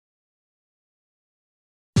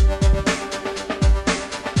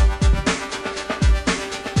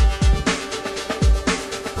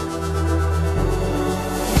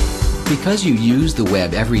Because you use the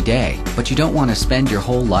web every day, but you don't want to spend your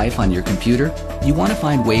whole life on your computer, you want to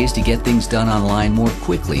find ways to get things done online more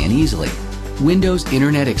quickly and easily. Windows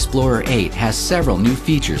Internet Explorer 8 has several new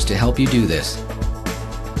features to help you do this.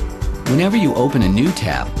 Whenever you open a new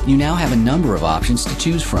tab, you now have a number of options to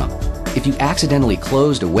choose from. If you accidentally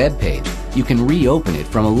closed a web page, you can reopen it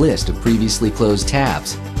from a list of previously closed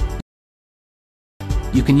tabs.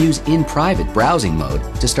 You can use in private browsing mode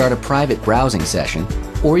to start a private browsing session,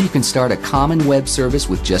 or you can start a common web service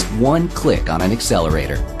with just one click on an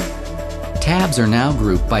accelerator. Tabs are now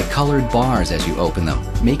grouped by colored bars as you open them,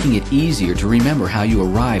 making it easier to remember how you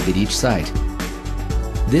arrived at each site.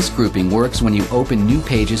 This grouping works when you open new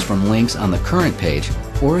pages from links on the current page,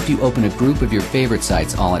 or if you open a group of your favorite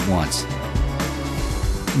sites all at once.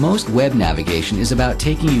 Most web navigation is about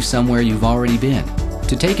taking you somewhere you've already been.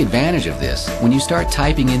 To take advantage of this, when you start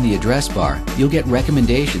typing in the address bar, you'll get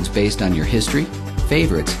recommendations based on your history,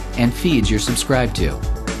 favorites, and feeds you're subscribed to.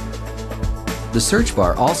 The search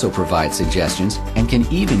bar also provides suggestions and can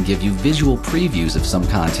even give you visual previews of some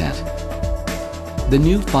content. The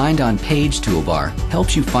new Find on Page toolbar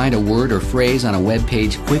helps you find a word or phrase on a web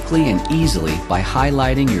page quickly and easily by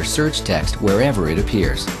highlighting your search text wherever it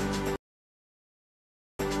appears.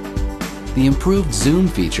 The improved Zoom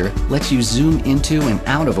feature lets you zoom into and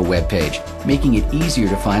out of a web page, making it easier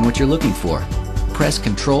to find what you're looking for. Press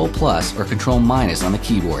Ctrl+ or Ctrl- on the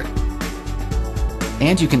keyboard.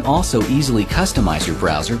 And you can also easily customize your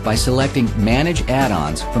browser by selecting Manage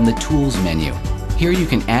Add-ons from the Tools menu. Here you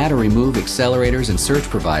can add or remove accelerators and search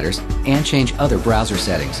providers and change other browser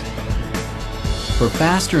settings. For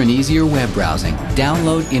faster and easier web browsing,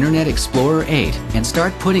 download Internet Explorer 8 and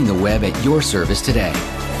start putting the web at your service today.